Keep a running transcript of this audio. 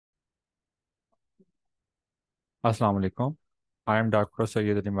Assalamu alaikum. I am Dr.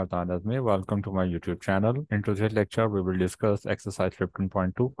 Sayyid Azmi. Welcome to my YouTube channel. In today's lecture, we will discuss exercise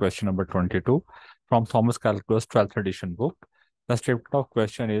 15.2, question number 22 from Thomas Calculus 12th edition book. The statement of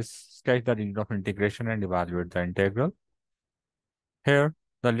question is sketch the region of integration and evaluate the integral. Here,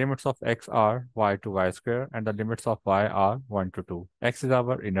 the limits of x are y to y square and the limits of y are 1 to 2. X is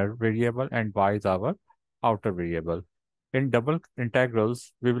our inner variable and y is our outer variable. In double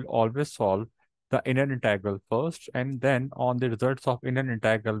integrals, we will always solve the inner integral first, and then on the results of inner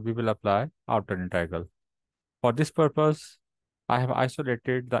integral, we will apply outer integral. For this purpose, I have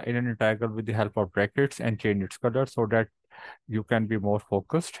isolated the inner integral with the help of brackets and changed its color so that you can be more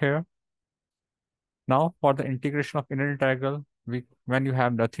focused here. Now, for the integration of inner integral, when you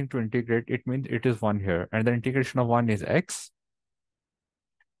have nothing to integrate, it means it is 1 here, and the integration of 1 is x.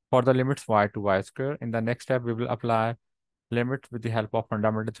 For the limits y to y square, in the next step, we will apply limit with the help of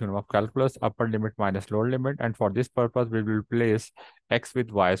fundamental theorem of calculus, upper limit minus lower limit, and for this purpose, we will replace x with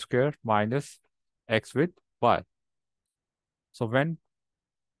y square minus x with y. So when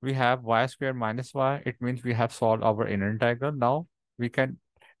we have y square minus y, it means we have solved our inner integral. Now we can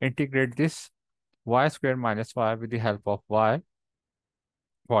integrate this y square minus y with the help of y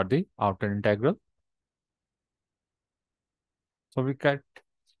for the outer integral. So we get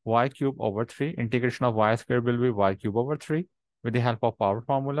y cube over 3. Integration of y square will be y cube over 3 with the help of our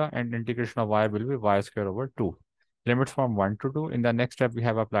formula, and integration of y will be y square over 2. Limits from 1 to 2. In the next step, we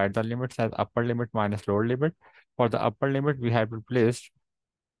have applied the limits as upper limit minus lower limit. For the upper limit, we have replaced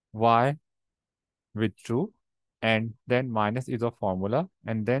y with 2 and then minus is a formula,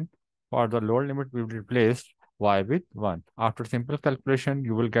 and then for the lower limit, we will replace y with 1. After simple calculation,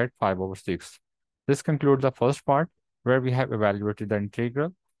 you will get 5 over 6. This concludes the first part where we have evaluated the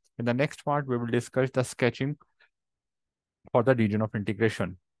integral. In the next part, we will discuss the sketching for the region of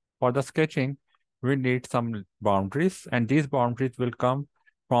integration. For the sketching, we need some boundaries, and these boundaries will come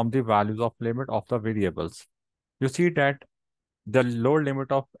from the values of limit of the variables. You see that the lower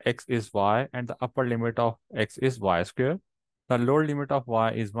limit of x is y and the upper limit of x is y square. The lower limit of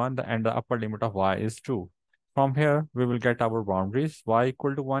y is 1 and the upper limit of y is 2. From here, we will get our boundaries. Y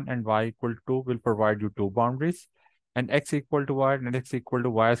equal to 1 and y equal to 2 will provide you 2 boundaries. And x equal to y and x equal to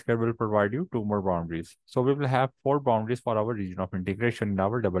y square will provide you 2 more boundaries. So we will have 4 boundaries for our region of integration in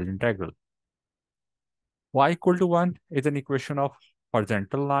our double integral. Y equal to 1 is an equation of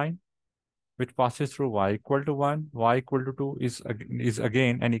horizontal line which passes through y equal to 1. Y equal to 2 is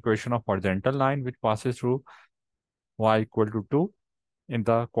again an equation of horizontal line which passes through y equal to 2 in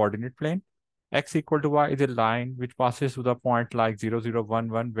the coordinate plane. X equal to y is a line which passes through the point like 0, 0, 1,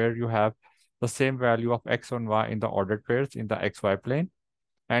 1, where you have the same value of x and y in the ordered pairs in the xy plane.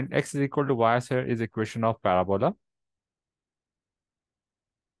 And x is equal to y here is equation of parabola.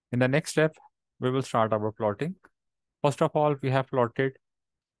 In the next step, we will start our plotting. First of all, we have plotted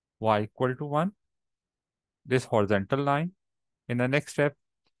y equal to 1, this horizontal line. In the next step,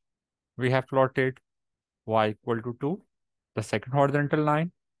 we have plotted y equal to 2, the second horizontal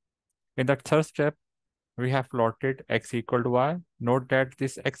line. In the third step, we have plotted x equal to y. Note that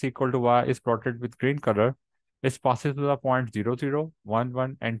this x equal to y is plotted with green color. It passes to the point 0, 0, 1,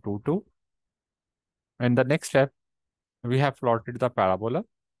 1, and 2, 2. In the next step, we have plotted the parabola.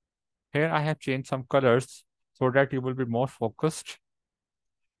 Here I have changed some colors so that you will be more focused.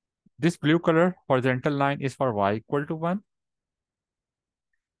 This blue color horizontal line is for y equal to 1.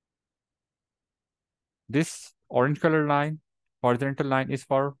 This orange color line, horizontal line is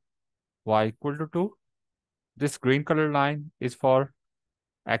for y equal to 2. This green color line is for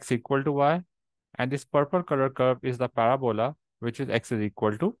x equal to y. And this purple color curve is the parabola, which is x is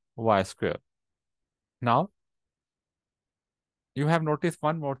equal to y square. Now, you have noticed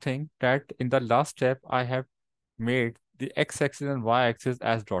one more thing, that in the last step, I have made the x-axis and y-axis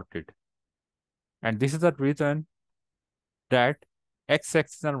as dotted. And this is the reason that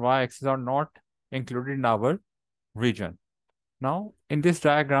x-axis and y-axis are not included in our region. Now, in this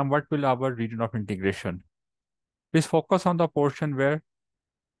diagram, what will our region of integration? Please focus on the portion where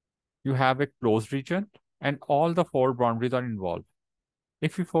you have a closed region and all the 4 boundaries are involved.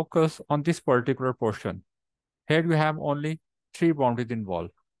 If you focus on this particular portion, here you have only 3 boundaries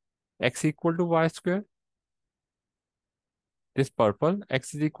involved. X equal to y square, this purple,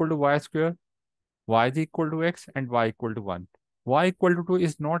 x is equal to y square, y is equal to x, and y equal to 1. Y equal to 2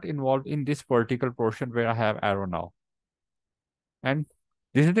 is not involved in this particular portion where I have arrow now. And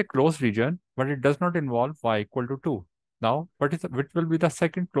this is a closed region, but it does not involve y equal to 2. Now, which will be the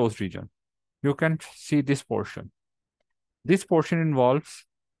second closed region? You can see this portion. This portion involves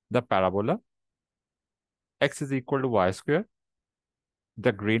the parabola, x is equal to y square,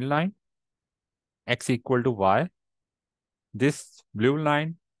 the green line, x equal to y, this blue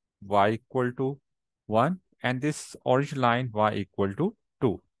line y equal to 1, and this orange line y equal to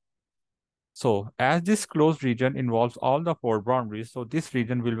 2. So as this closed region involves all the four boundaries, so this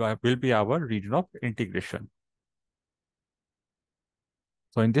region will be our region of integration.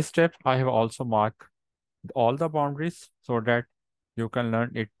 So in this step, I have also marked all the boundaries so that you can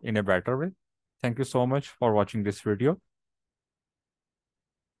learn it in a better way. Thank you so much for watching this video.